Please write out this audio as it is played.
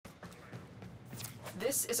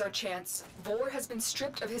This is our chance. Vor has been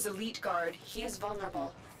stripped of his elite guard. He is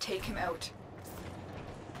vulnerable. Take him out.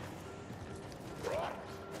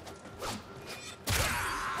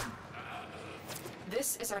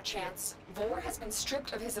 This is our chance. Vor has been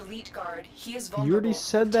stripped of his elite guard. He is vulnerable. You already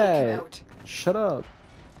said Take him that. out. Shut up.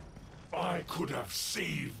 I could have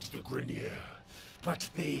saved the Grenier, but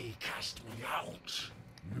they cast me out.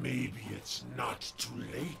 Maybe it's not too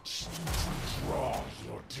late to draw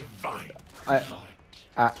your divine blood.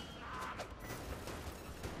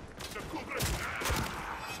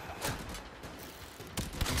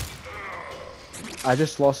 I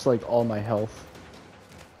just lost like all my health.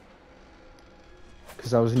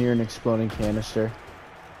 Because I was near an exploding canister.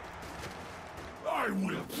 I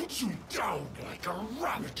will put you down like a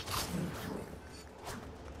rabbit.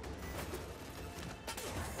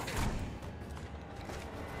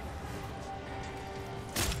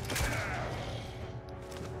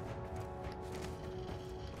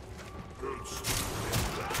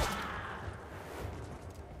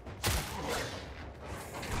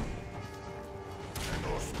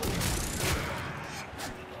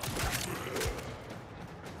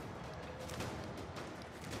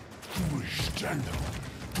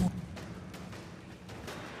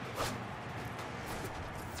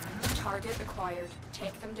 Target acquired.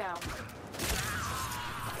 Take them down.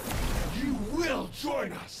 You will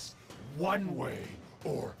join us, one way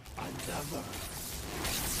or another.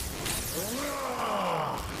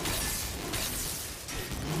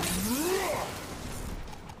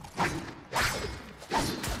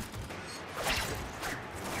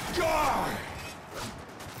 Die!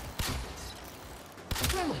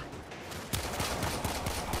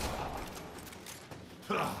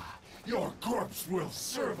 Your corpse will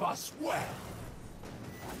serve us well.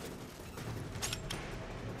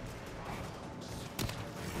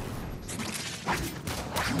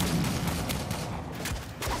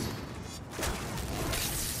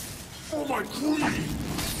 For my queen!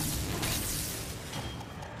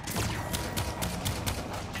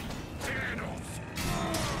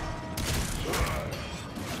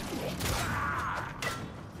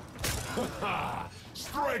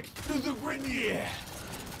 Strike to the Grenier!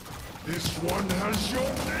 This one has your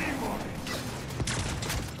name on it!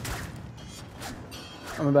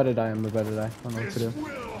 I'm about to die, I don't know what to do.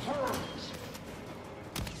 Will hurt.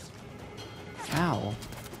 Ow.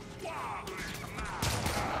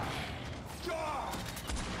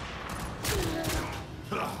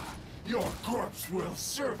 Your corpse will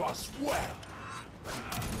serve us well.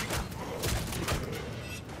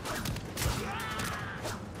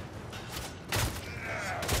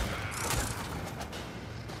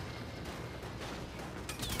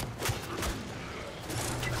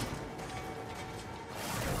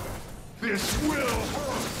 This will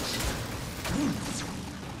hurt!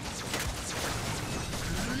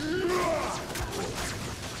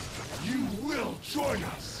 You will join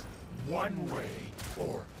us, one way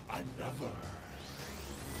or another.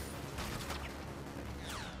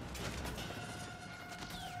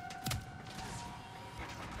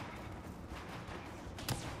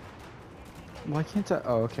 Why can't I?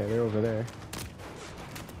 Oh, okay, they're over there.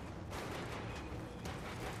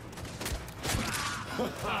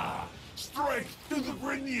 Strike to the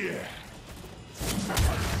Grenier!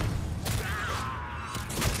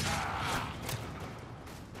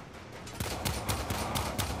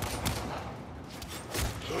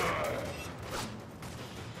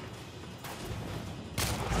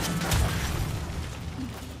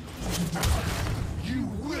 You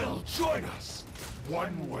will join us,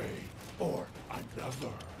 one way or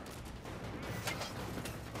another.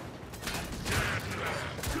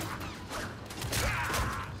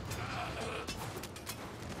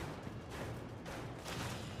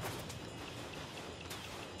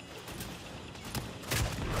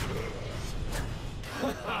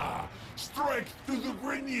 Strike to the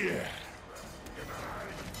Grenier!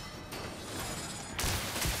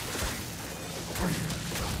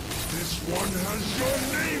 This one has your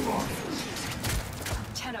name on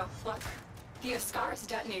it! Tenno, look. The Ascar's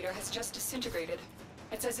detonator has just disintegrated.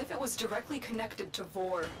 It's as if it was directly connected to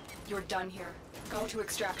Vor. You're done here. Go to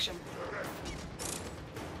extraction.